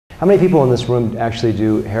How many people in this room actually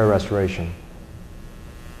do hair restoration?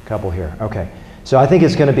 A couple here, okay. So I think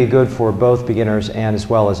it's going to be good for both beginners and as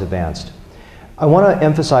well as advanced. I want to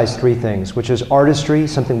emphasize three things, which is artistry,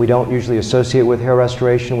 something we don't usually associate with hair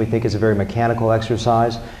restoration. We think it's a very mechanical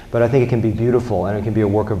exercise, but I think it can be beautiful and it can be a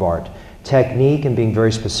work of art. Technique and being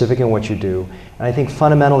very specific in what you do. And I think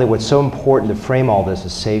fundamentally what's so important to frame all this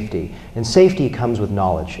is safety. And safety comes with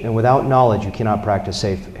knowledge. And without knowledge, you cannot practice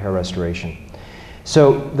safe hair restoration.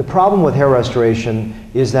 So the problem with hair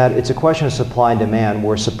restoration is that it's a question of supply and demand,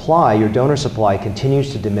 where supply, your donor supply,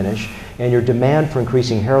 continues to diminish and your demand for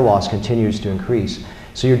increasing hair loss continues to increase.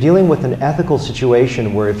 So you're dealing with an ethical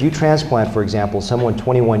situation where if you transplant, for example, someone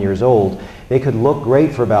 21 years old, they could look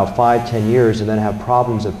great for about 5–10 years and then have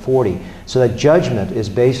problems at 40. So that judgment is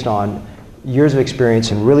based on years of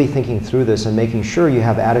experience and really thinking through this and making sure you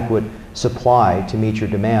have adequate supply to meet your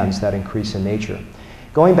demands that increase in nature.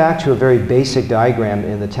 Going back to a very basic diagram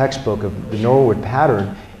in the textbook of the Norwood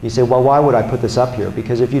pattern, you say, well, why would I put this up here?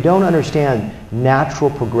 Because if you don't understand natural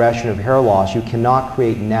progression of hair loss, you cannot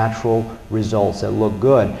create natural results that look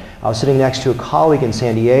good. I was sitting next to a colleague in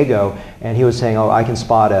San Diego, and he was saying, oh, I can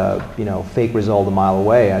spot a fake result a mile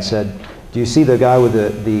away. I said, do you see the guy with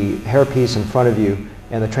the hairpiece in front of you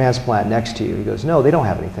and the transplant next to you? He goes, no, they don't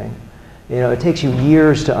have anything. It takes you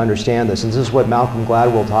years to understand this, and this is what Malcolm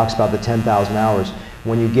Gladwell talks about, the 10,000 hours.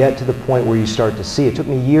 When you get to the point where you start to see, it took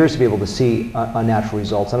me years to be able to see unnatural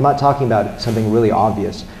results. And I'm not talking about something really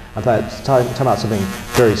obvious. I'm talking about something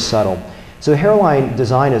very subtle. So hairline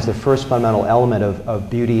design is the first fundamental element of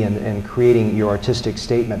beauty and creating your artistic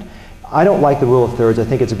statement. I don't like the rule of thirds. I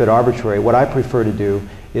think it's a bit arbitrary. What I prefer to do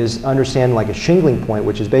is understand like a shingling point,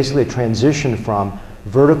 which is basically a transition from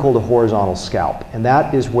vertical to horizontal scalp. And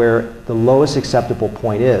that is where the lowest acceptable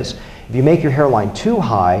point is. If you make your hairline too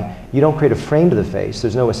high, you don't create a frame to the face.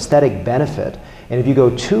 There's no aesthetic benefit. And if you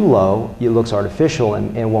go too low, it looks artificial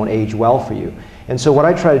and won't age well for you. And so what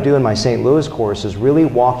I try to do in my St. Louis course is really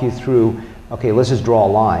walk you through, okay, let's just draw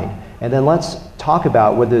a line. And then let's talk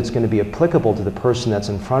about whether it's going to be applicable to the person that's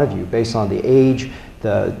in front of you based on the age,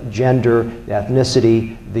 the gender, the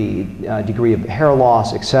ethnicity, the degree of hair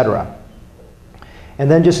loss, etc. And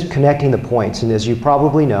then just connecting the points. And as you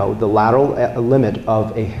probably know, the lateral limit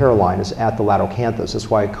of a hairline is at the lateral canthus. That's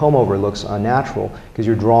why a comb over looks unnatural, because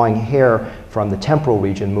you're drawing hair from the temporal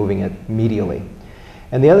region, moving it medially.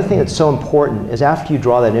 And the other thing that's so important is after you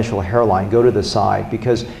draw that initial hairline, go to the side,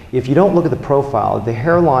 because if you don't look at the profile, if the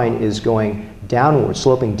hairline is going downward,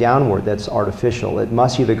 sloping downward, that's artificial. It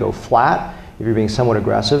must either go flat, if you're being somewhat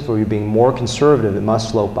aggressive, or you're being more conservative, it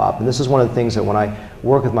must slope up. And this is one of the things that when I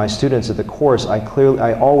work with my students at the course,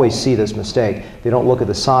 I always see this mistake. They don't look at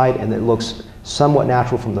the side, and it looks somewhat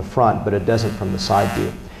natural from the front, but it doesn't from the side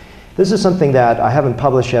view. This is something that I haven't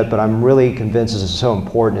published yet, but I'm really convinced this is so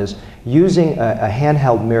important, is using a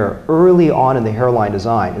handheld mirror early on in the hairline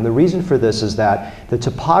design. And the reason for this is that the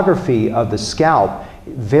topography of the scalp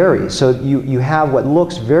varies. So you have what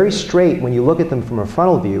looks very straight when you look at them from a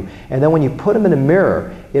frontal view, and then when you put them in a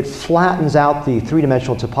mirror, it flattens out the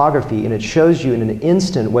three-dimensional topography and it shows you in an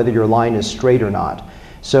instant whether your line is straight or not.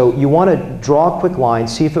 So you want to draw a quick line,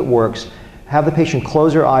 see if it works, have the patient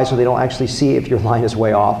close their eyes so they don't actually see if your line is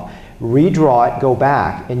way off, redraw it, go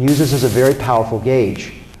back, and use this as a very powerful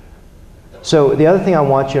gauge. So the other thing I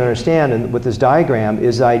want you to understand with this diagram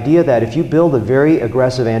is the idea that if you build a very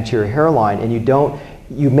aggressive anterior hairline and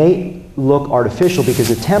you may look artificial because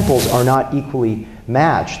the temples are not equally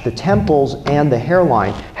matched. The temples and the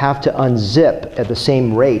hairline have to unzip at the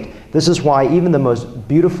same rate. This is why even the most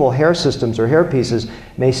beautiful hair systems or hair pieces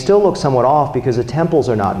may still look somewhat off because the temples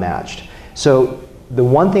are not matched. So the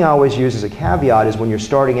one thing I always use as a caveat is when you're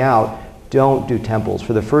starting out, don't do temples.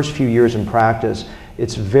 For the first few years in practice,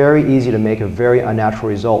 it's very easy to make a very unnatural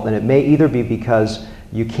result, and it may either be because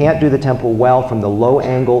you can't do the temple well from the low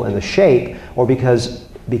angle and the shape, or because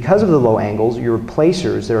of the low angles, your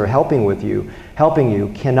placers that are helping you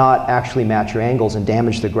cannot actually match your angles and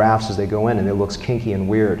damage the grafts as they go in, and it looks kinky and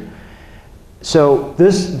weird. So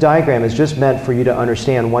this diagram is just meant for you to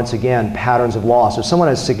understand, once again, patterns of loss. If someone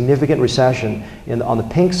has significant recession on the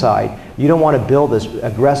pink side, you don't want to build this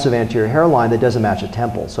aggressive anterior hairline that doesn't match a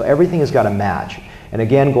temple. So everything has got to match. And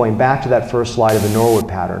again, going back to that first slide of the Norwood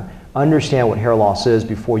pattern, understand what hair loss is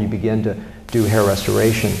before you begin to do hair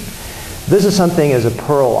restoration. This is something as a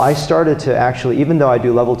pearl. I started to actually, even though I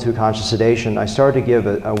do level 2 conscious sedation, I started to give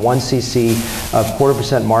a 1 cc of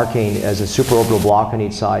 0.25% marcaine as a supraorbital block on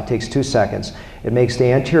each side. It takes 2 seconds. It makes the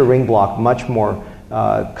anterior ring block much more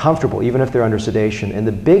comfortable, even if they're under sedation. And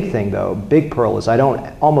the big thing though, big pearl, is I don't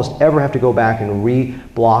almost ever have to go back and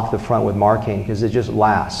re-block the front with marcaine because it just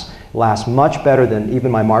lasts. lasts much better than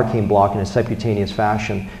even my marking block in a subcutaneous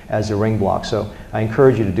fashion as a ring block. So I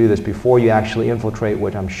encourage you to do this before you actually infiltrate.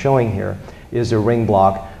 What I'm showing here is a ring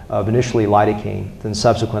block of initially lidocaine, then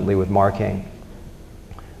subsequently with marking,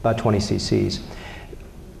 about 20 cc's.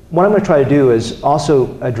 What I'm going to try to do is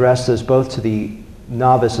also address this both to the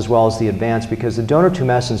novice as well as the advanced, because the donor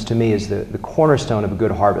tumescence to me is the cornerstone of a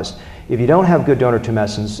good harvest. If you don't have good donor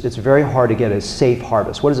tumescence, it's very hard to get a safe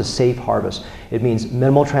harvest. What is a safe harvest? It means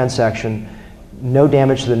minimal transection, no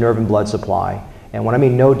damage to the nerve and blood supply. And when I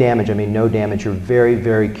mean no damage, I mean no damage. You're very,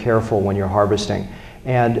 very careful when you're harvesting.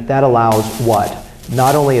 And that allows what?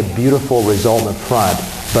 Not only a beautiful result in the front,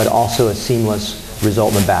 but also a seamless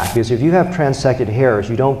result in the back. Because if you have transected hairs,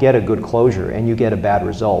 you don't get a good closure and you get a bad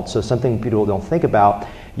result. So something people don't think about,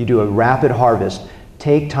 you do a rapid harvest,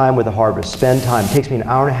 take time with the harvest, spend time. It takes me an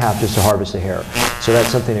hour and a half just to harvest a hair. So that's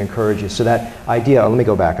something to encourage you. So that idea, let me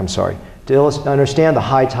go back, I'm sorry. To understand the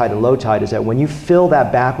high tide and low tide is that when you fill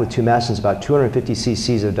that back with tumescence, about 250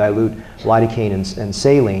 cc's of dilute lidocaine and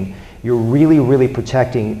saline, you're really, really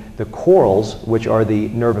protecting the corals, which are the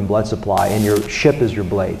nerve and blood supply, and your ship is your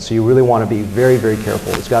blade. So you really want to be very, very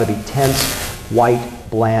careful. It's got to be tense, white,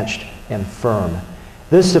 blanched, and firm.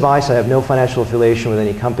 This device, I have no financial affiliation with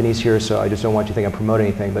any companies here, so I just don't want you to think I'm promoting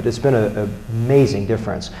anything, but it's been an amazing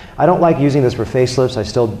difference. I don't like using this for facelifts. I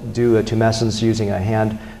still do a tumescence using a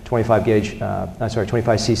hand 25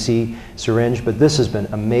 cc syringe, but this has been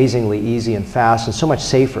amazingly easy and fast and so much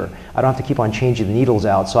safer. I don't have to keep on changing the needles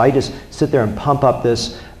out, so I just sit there and pump up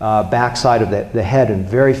this backside of the head in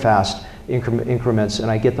very fast increments,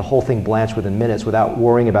 and I get the whole thing blanched within minutes without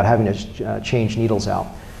worrying about having to change needles out.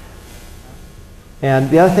 And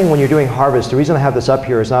the other thing when you're doing harvest, the reason I have this up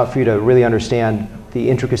here is not for you to really understand the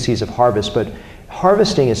intricacies of harvest, but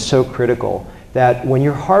harvesting is so critical that when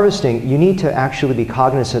you're harvesting, you need to actually be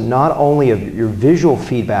cognizant not only of your visual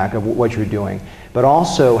feedback of what you're doing, but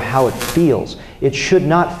also how it feels. It should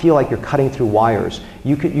not feel like you're cutting through wires.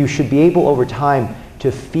 You should be able over time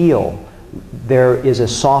to feel there is a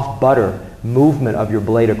soft butter movement of your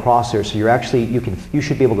blade across there, so you're actually, you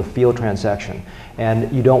should be able to feel transection.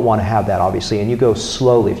 And you don't want to have that, obviously, and you go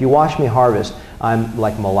slowly. If you watch me harvest, I'm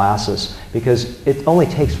like molasses, because it only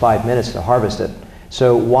takes 5 minutes to harvest it.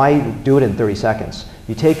 So why do it in 30 seconds?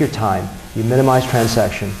 You take your time, you minimize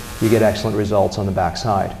transection, you get excellent results on the back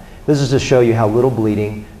side. This is to show you how little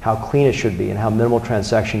bleeding, how clean it should be, and how minimal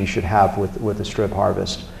transection you should have with a strip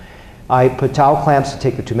harvest. I put towel clamps to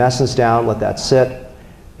take the tumescence down, let that sit,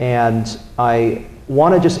 and I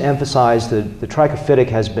want to just emphasize that the trichophytic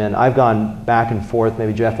has been, I've gone back and forth,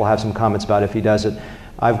 maybe Jeff will have some comments about it if he does it.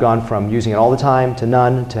 I've gone from using it all the time to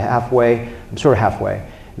none to halfway. I'm sort of halfway.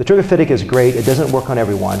 The trichophytic is great. It doesn't work on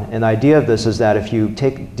everyone. And the idea of this is that if you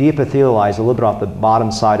deepithelialize a little bit off the bottom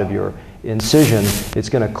side of your incision, it's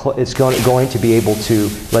going to be able to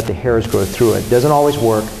let the hairs grow through it. It doesn't always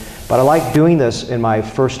work, but I like doing this in my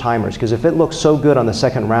first timers, because if it looks so good on the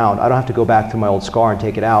second round, I don't have to go back to my old scar and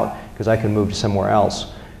take it out, because I can move to somewhere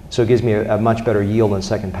else. So it gives me a much better yield in the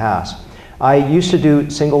second pass. I used to do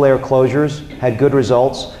single layer closures, had good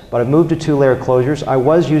results, but I've moved to 2-layer closures. I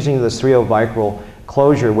was using this 3.0 Vicryl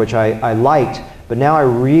closure, which I liked, but now I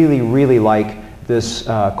really, really like this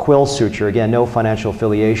quill suture. Again, no financial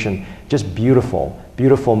affiliation, just beautiful,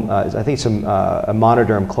 beautiful. I think it's a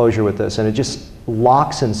monoderm closure with this, and it just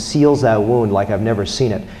locks and seals that wound like I've never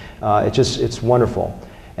seen it. It's wonderful.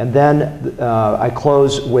 And then I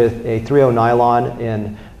close with a 3.0 nylon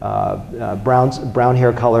in brown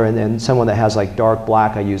hair color, and then someone that has like dark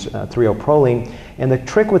black, I use 3.0 Proline. And the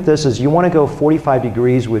trick with this is you want to go 45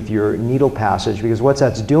 degrees with your needle passage, because what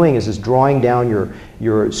that's doing is drawing down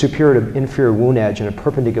your superior to inferior wound edge in a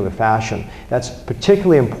perpendicular fashion. That's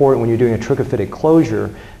particularly important when you're doing a trichophytic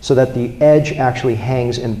closure, so that the edge actually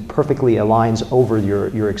hangs and perfectly aligns over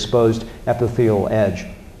your exposed epithelial edge.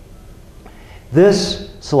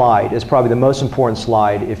 This slide is probably the most important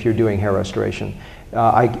slide if you're doing hair restoration.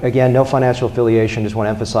 Again, no financial affiliation, just want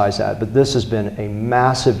to emphasize that, but this has been a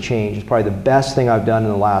massive change. It's probably the best thing I've done in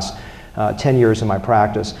the last 10 years in my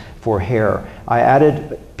practice for hair. I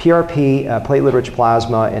added PRP, platelet-rich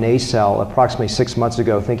plasma, and A-cell approximately 6 months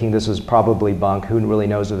ago, thinking this is probably bunk. Who really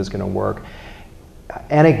knows if it's going to work?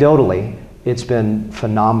 Anecdotally, it's been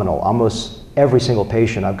phenomenal. Almost every single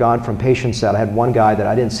patient. I've gone from patients that I had one guy that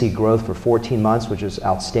I didn't see growth for 14 months, which is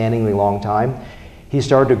outstandingly long time. He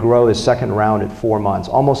started to grow his second round at 4 months.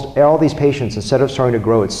 Almost all these patients, instead of starting to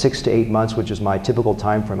grow at 6 to 8 months, which is my typical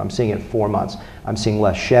time frame, I'm seeing it at 4 months. I'm seeing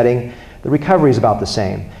less shedding. The recovery is about the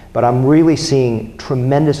same, but I'm really seeing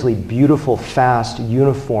tremendously beautiful, fast,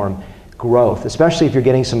 uniform growth, especially if you're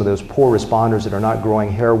getting some of those poor responders that are not growing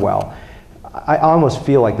hair well. I almost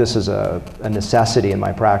feel like this is a necessity in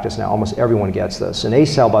my practice now. Almost everyone gets this. An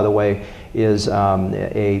A-cell, by the way, is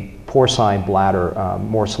a porcine bladder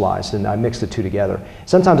morselized, and I mix the two together.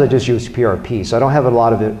 Sometimes I just use PRP, so I don't have a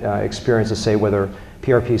lot of experience to say whether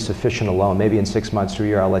PRP is sufficient alone. Maybe in 6 months to a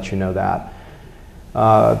year I'll let you know that.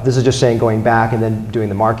 This is just saying going back and then doing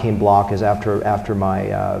the marking block is after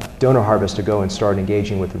my donor harvest to go and start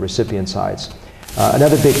engaging with the recipient sites.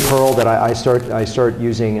 Another big pearl that I start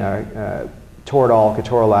using Toradol,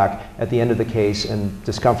 Ketorolac at the end of the case, and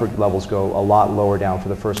discomfort levels go a lot lower down for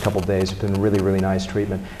the first couple of days. It's been really, really nice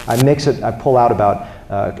treatment. I mix it, I pull out about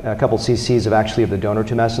a couple cc's of the donor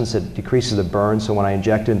tumescence. It decreases the burn, so when I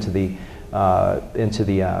inject into the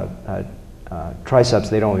triceps,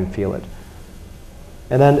 they don't even feel it.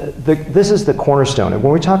 And then this is the cornerstone. And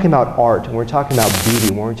when we're talking about art, and we're talking about beauty,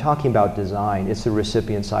 when we're talking about design, it's the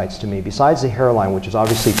recipient sites to me. Besides the hairline, which is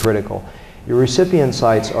obviously critical, your recipient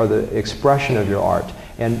sites are the expression of your art.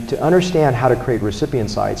 And to understand how to create recipient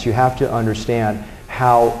sites, you have to understand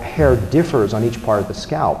how hair differs on each part of the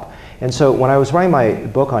scalp. And so when I was writing my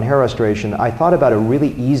book on hair restoration, I thought about a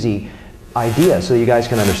really easy idea so that you guys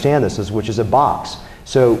can understand this, which is a box.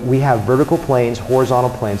 So we have vertical planes, horizontal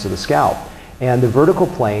planes of the scalp. And the vertical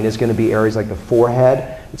plane is going to be areas like the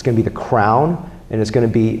forehead, it's going to be the crown, and it's going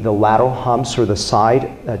to be the lateral humps or the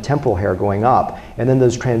side temporal hair going up. And then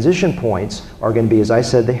those transition points are going to be, as I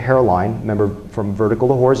said, the hairline, remember from vertical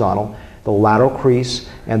to horizontal, the lateral crease,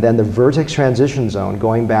 and then the vertex transition zone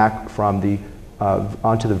going back from the,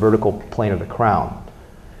 onto the vertical plane of the crown.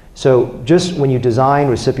 So just when you design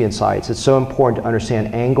recipient sites, it's so important to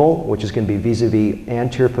understand angle, which is going to be vis-a-vis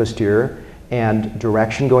anterior posterior, and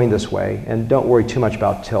direction going this way, and don't worry too much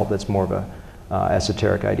about tilt. That's more of a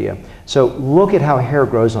esoteric idea. So look at how hair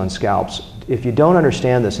grows on scalps. If you don't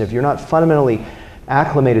understand this, if you're not fundamentally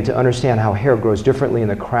acclimated to understand how hair grows differently in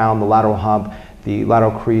the crown, the lateral hump, the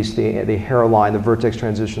lateral crease, the hairline, the vertex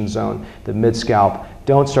transition zone, the mid-scalp,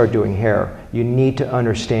 don't start doing hair. You need to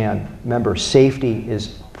understand. Remember, safety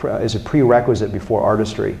is a prerequisite before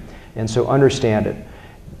artistry, and so understand it.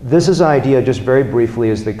 This is an idea, just very briefly,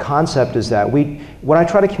 is the concept is that what I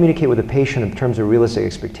try to communicate with the patient in terms of realistic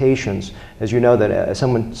expectations, as you know that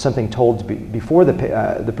something told before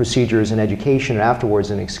the procedure is an education and afterwards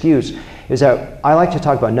an excuse, is that I like to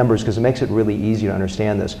talk about numbers because it makes it really easy to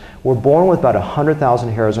understand this. We're born with about 100,000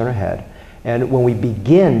 hairs on our head, and when we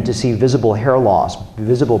begin to see visible hair loss,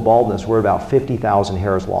 visible baldness, we're about 50,000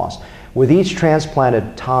 hairs lost. With each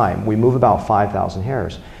transplanted time, we move about 5,000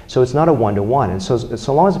 hairs. So it's not a one-to-one. And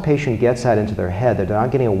so long as the patient gets that into their head, that they're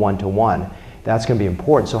not getting a one-to-one, that's going to be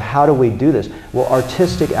important. So how do we do this? Well,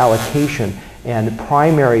 artistic allocation and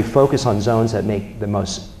primary focus on zones that make the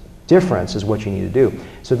most difference is what you need to do.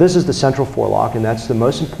 So this is the central forelock, and that's the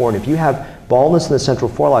most important. If you have baldness in the central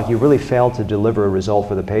forelock, you really failed to deliver a result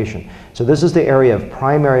for the patient. So this is the area of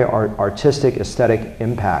primary artistic aesthetic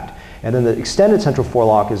impact. And then the extended central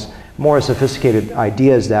forelock is more a sophisticated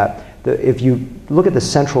idea, is that if you look at the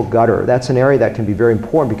central gutter, that's an area that can be very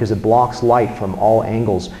important because it blocks light from all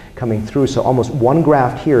angles coming through. So almost one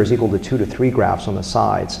graft here is equal to 2 to 3 grafts on the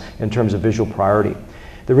sides in terms of visual priority.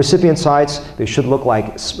 The recipient sites, they should look like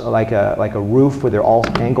a roof where they're all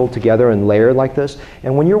angled together and layered like this.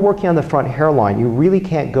 And when you're working on the front hairline, you really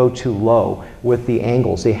can't go too low with the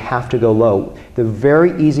angles. They have to go low. The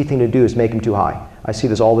very easy thing to do is make them too high. I see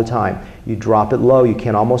this all the time. You drop it low, you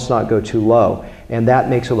can almost not go too low. And that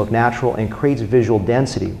makes it look natural and creates visual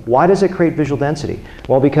density. Why does it create visual density?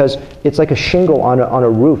 Well, because it's like a shingle on a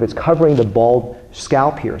roof. It's covering the bald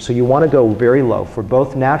scalp here. So you want to go very low for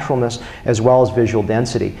both naturalness as well as visual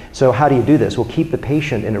density. So how do you do this? Well, keep the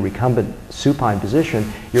patient in a recumbent supine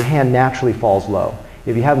position. Your hand naturally falls low.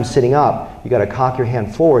 If you have them sitting up, you got to cock your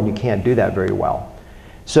hand forward, and you can't do that very well.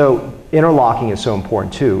 So interlocking is so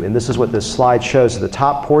important too, and this is what this slide shows. The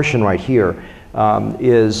top portion right here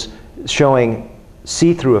is showing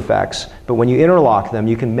see-through effects, but when you interlock them,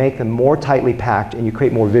 you can make them more tightly packed and you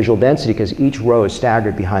create more visual density because each row is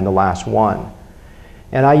staggered behind the last one.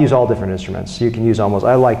 And I use all different instruments. You can use almost,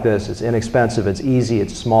 I like this, it's inexpensive, it's easy,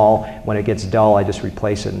 it's small. When it gets dull, I just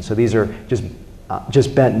replace it. And so these are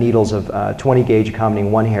just bent needles of 20 gauge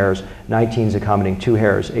accommodating 1 hairs, 19s accommodating 2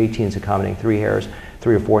 hairs, 18s accommodating 3 hairs,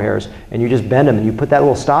 3 or 4 hairs, and you just bend them and you put that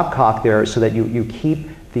little stopcock there so that you keep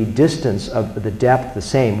the distance of the depth the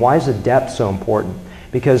same. Why is the depth so important?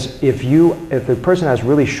 Because if the person has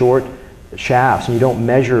really short shafts and you don't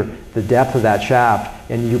measure the depth of that shaft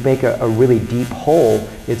and you make a really deep hole,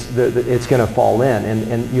 it's going to fall in,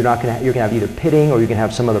 and you're going to have either pitting or you can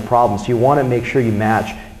have some other problems. So you want to make sure you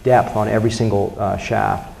match depth on every single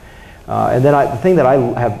shaft. And then the thing that I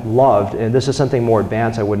have loved, and this is something more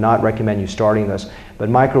advanced, I would not recommend you starting this, but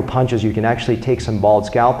micro punches, you can actually take some bald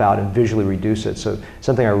scalp out and visually reduce it. So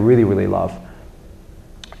something I really, really love.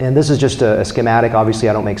 And this is just a schematic. Obviously,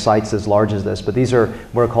 I don't make sites as large as this, but these are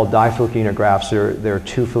what are called difollicular unit grafts. They're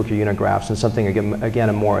two follicular unit grafts, and something, again,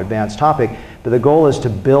 a more advanced topic. But the goal is to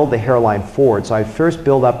build the hairline forward. So I first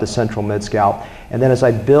build up the central mid-scalp, and then as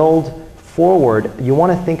I build forward, you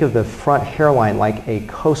want to think of the front hairline like a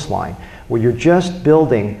coastline, where you're just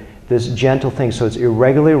building this gentle thing. So it's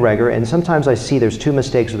irregular, and sometimes I see there's two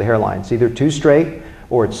mistakes with the hairline. It's either too straight,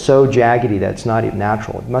 or it's so jaggedy that it's not even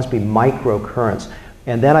natural. It must be micro currents.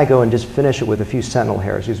 And then I go and just finish it with a few sentinel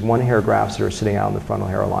hairs, these one-hair grafts that are sitting out on the frontal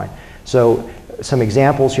hairline. So some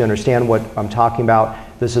examples, you understand what I'm talking about.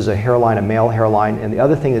 This is a hairline, a male hairline. And the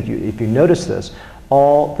other thing that if you notice this,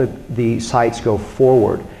 all the sites go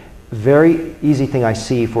forward. Very easy thing I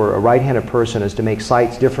see for a right-handed person is to make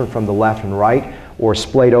sites different from the left and right, or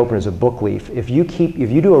splayed open as a book leaf. If you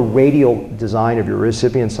do a radial design of your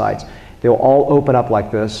recipient sites, they'll all open up like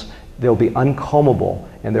this. They'll be uncombable,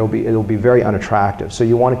 and it'll be very unattractive. So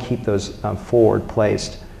you want to keep those forward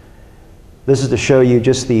placed. This is to show you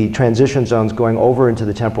just the transition zones going over into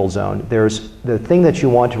the temporal zone. There's the thing that you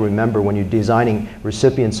want to remember when you're designing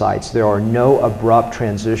recipient sites. There are no abrupt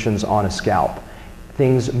transitions on a scalp.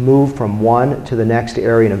 Things move from one to the next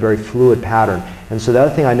area in a very fluid pattern. And so the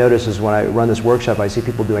other thing I notice is when I run this workshop, I see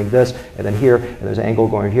people doing this, and then here, and there's an angle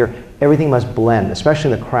going here. Everything must blend,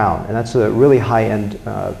 especially in the crown. And that's a really high-end,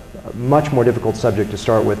 much more difficult subject to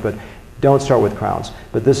start with, but don't start with crowns.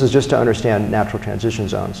 But this is just to understand natural transition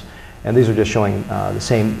zones. And these are just showing the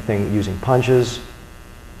same thing using punches.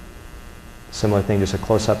 Similar thing, just a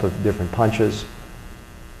close-up of different punches.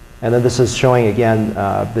 And then this is showing, again,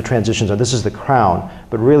 the transition zone. This is the crown.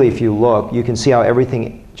 But really, if you look, you can see how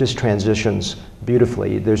everything just transitions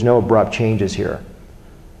beautifully. There's no abrupt changes here.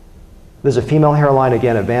 There's a female hairline,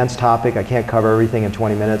 again, advanced topic. I can't cover everything in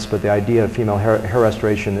 20 minutes, but the idea of female hair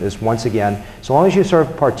restoration is, once again, so long as you sort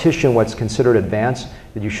of partition what's considered advanced,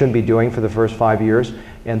 that you shouldn't be doing for the first 5 years,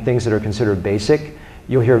 and things that are considered basic.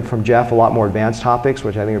 You'll hear from Jeff a lot more advanced topics,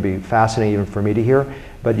 which I think would be fascinating even for me to hear.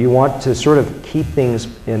 But you want to sort of keep things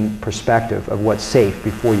in perspective of what's safe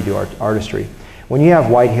before you do artistry. When you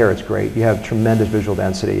have white hair, it's great. You have tremendous visual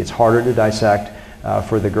density. It's harder to dissect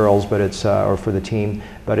for the girls, but it's or for the team,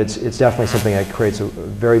 but it's definitely something that creates a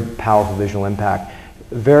very powerful visual impact.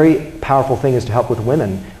 A very powerful thing is to help with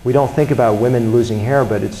women. We don't think about women losing hair,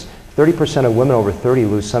 but it's 30% of women over 30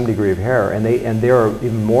 lose some degree of hair, and they're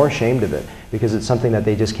even more ashamed of it because it's something that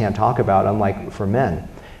they just can't talk about, unlike for men.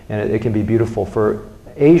 And it can be beautiful. For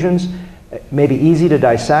Asians, it may be easy to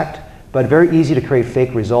dissect, but very easy to create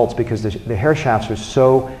fake results because the hair shafts are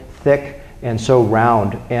so thick and so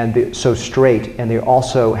round and so straight, and they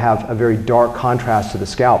also have a very dark contrast to the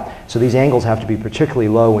scalp. So these angles have to be particularly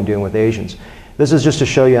low when dealing with Asians. This is just to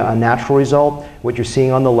show you a natural result. What you're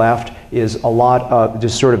seeing on the left is a lot of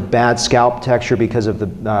just sort of bad scalp texture because of the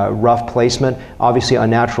rough placement. Obviously,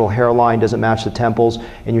 unnatural hairline doesn't match the temples,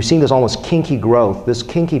 and you're seeing this almost kinky growth. This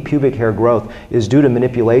kinky pubic hair growth is due to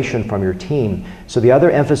manipulation from your team. So the other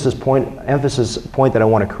emphasis point that I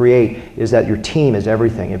want to create is that your team is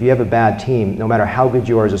everything. If you have a bad team, no matter how good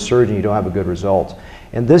you are as a surgeon, you don't have a good result.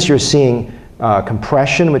 And this you're seeing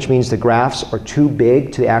compression, which means the grafts are too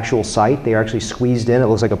big to the actual site. They are actually squeezed in. It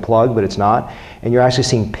looks like a plug, but it's not. And you're actually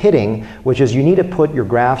seeing pitting, which is you need to put your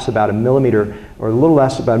grafts about a millimeter or a little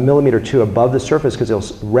less, about a millimeter or two above the surface because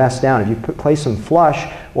they'll rest down. If you place them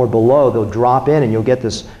flush or below, they'll drop in and you'll get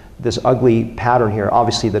this ugly pattern here.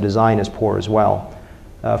 Obviously, the design is poor as well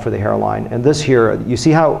for the hairline. And this here, you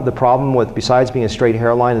see how the problem with, besides being a straight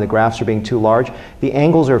hairline and the grafts are being too large, the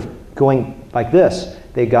angles are going like this.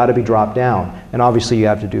 They got to be dropped down, and obviously you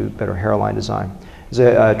have to do better hairline design.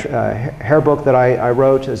 There's a hair book that I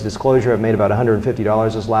wrote as disclosure. I've made about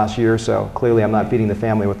 $150 this last year, so clearly I'm not feeding the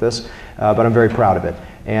family with this, but I'm very proud of it.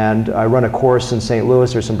 And I run a course in St.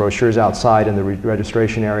 Louis. There's some brochures outside in the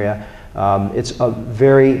registration area. It's a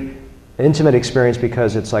very intimate experience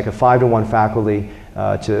because it's like a 5-to-1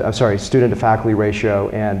 student to faculty ratio,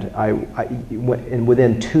 and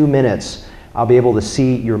within 2 minutes I'll be able to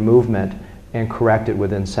see your movement and correct it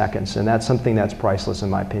within seconds. And that's something that's priceless in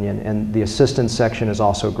my opinion. And the assistance section is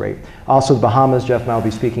also great. Also the Bahamas, Jeff and I will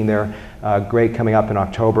be speaking there. Great, coming up in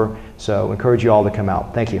October. So encourage you all to come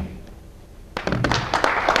out. Thank you.